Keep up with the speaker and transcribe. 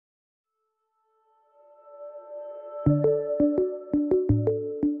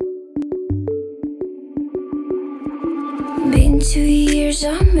2 years,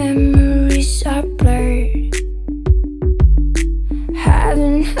 our memories are blurred.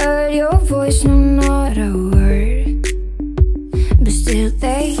 Haven't heard your voice, no, not a word. But still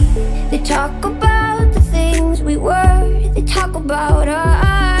they talk about the things we were. They talk about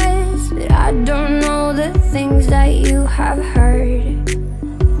us, but I don't know the things that you have heard.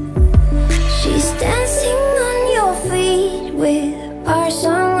 She's dancing on your feet with our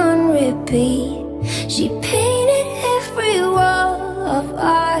song on repeat. She painted every wall of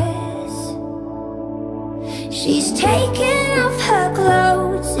us. She's taken off her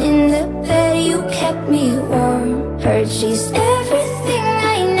clothes in the bed, you kept me warm. Heard she's everything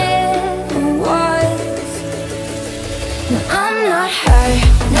I never was. No, I'm not her,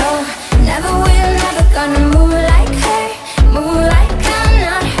 no, never will, never gonna move like her. Move like I'm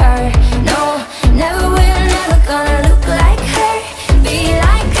not her, no, never will, never gonna look like her. Be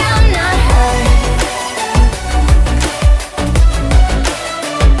like I'm not her.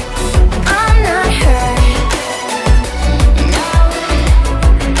 I'm not her, no.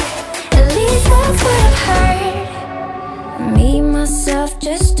 At least that's what I've heard. Me, myself,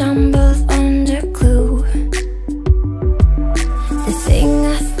 just stumbled under glue. The thing I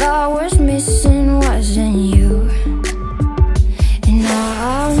thought was missing wasn't you. And now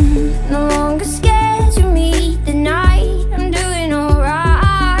I'm no longer scared to meet the night. I'm doing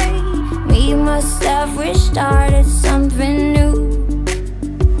alright. Me, myself, we started something new.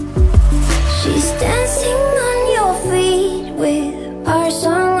 She's dancing on your feet with our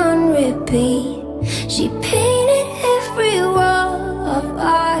song on repeat. She painted every wall of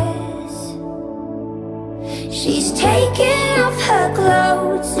us. She's taken off her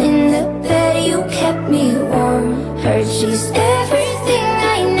clothes in the bed, you kept me warm. Heard she's everything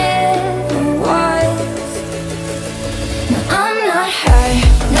I never was. No, I'm not her,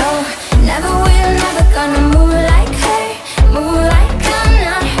 no, never will, never gonna move like her. Move like I'm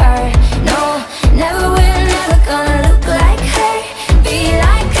not her, no, never will, never gonna look like her. Be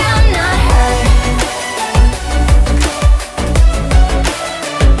like I'm not her.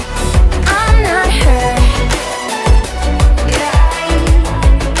 I'm not her, yeah.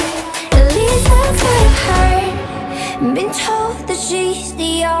 At least that's what I've heard. Been told that she's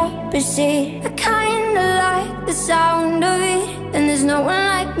the opposite. I kinda like the sound of it. And there's no one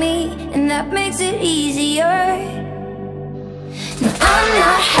like me, and that makes it easier. No, I'm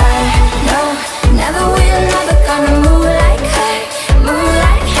not her, no, never will, never gonna move like